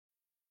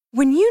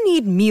When you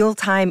need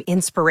mealtime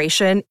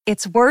inspiration,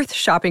 it's worth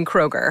shopping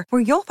Kroger,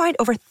 where you'll find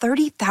over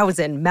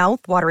 30,000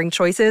 mouth-watering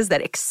choices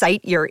that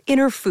excite your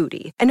inner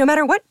foodie. And no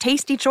matter what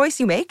tasty choice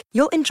you make,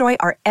 you'll enjoy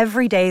our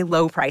everyday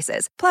low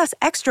prices, plus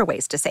extra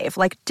ways to save,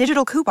 like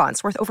digital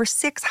coupons worth over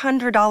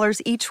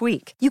 $600 each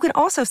week. You can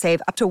also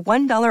save up to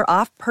 $1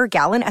 off per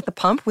gallon at the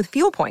pump with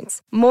fuel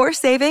points. More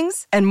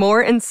savings and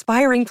more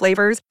inspiring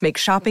flavors make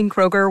shopping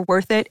Kroger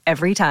worth it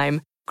every time.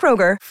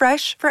 Kroger,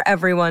 fresh for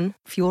everyone.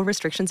 Fuel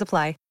restrictions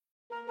apply.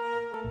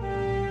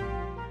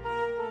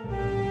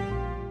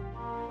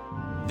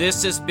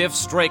 This is Biff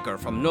Straker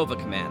from Nova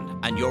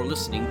Command, and you're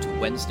listening to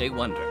Wednesday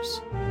Wonders.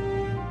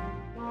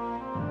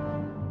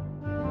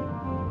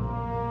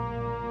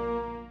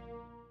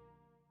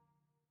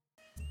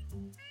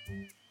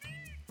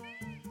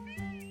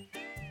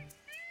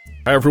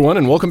 Hi everyone,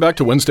 and welcome back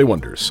to Wednesday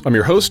Wonders. I'm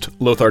your host,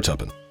 Lothar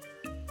Tuppen.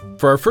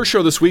 For our first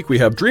show this week, we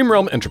have Dream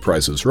Realm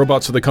Enterprises,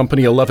 robots of the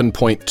company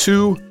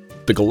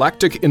 11.2, the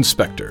Galactic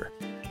Inspector.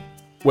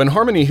 When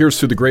Harmony hears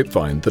through the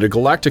grapevine that a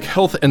galactic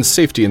health and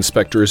safety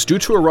inspector is due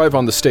to arrive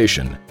on the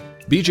station,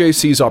 BJ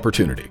sees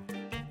opportunity.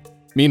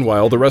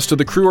 Meanwhile, the rest of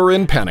the crew are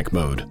in panic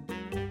mode.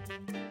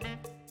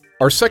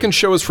 Our second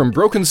show is from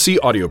Broken Sea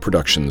Audio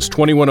Productions,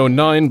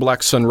 2109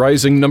 Black Sun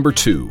Rising No.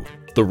 2,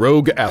 The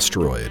Rogue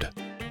Asteroid.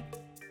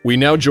 We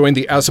now join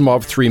the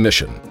Asimov 3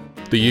 mission,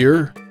 the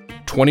year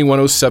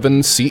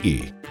 2107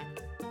 CE.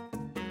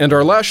 And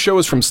our last show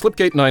is from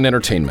Slipgate 9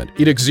 Entertainment,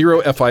 Edict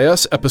Zero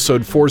FIS,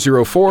 Episode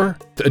 404,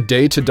 A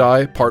Day to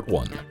Die, Part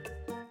 1.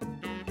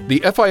 The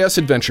FIS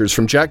adventures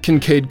from Jack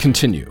Kincaid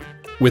continue,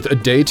 with A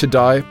Day to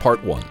Die,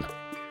 Part 1.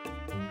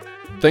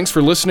 Thanks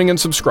for listening and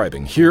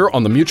subscribing here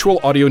on the Mutual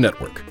Audio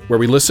Network, where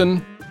we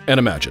listen and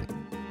imagine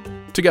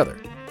together.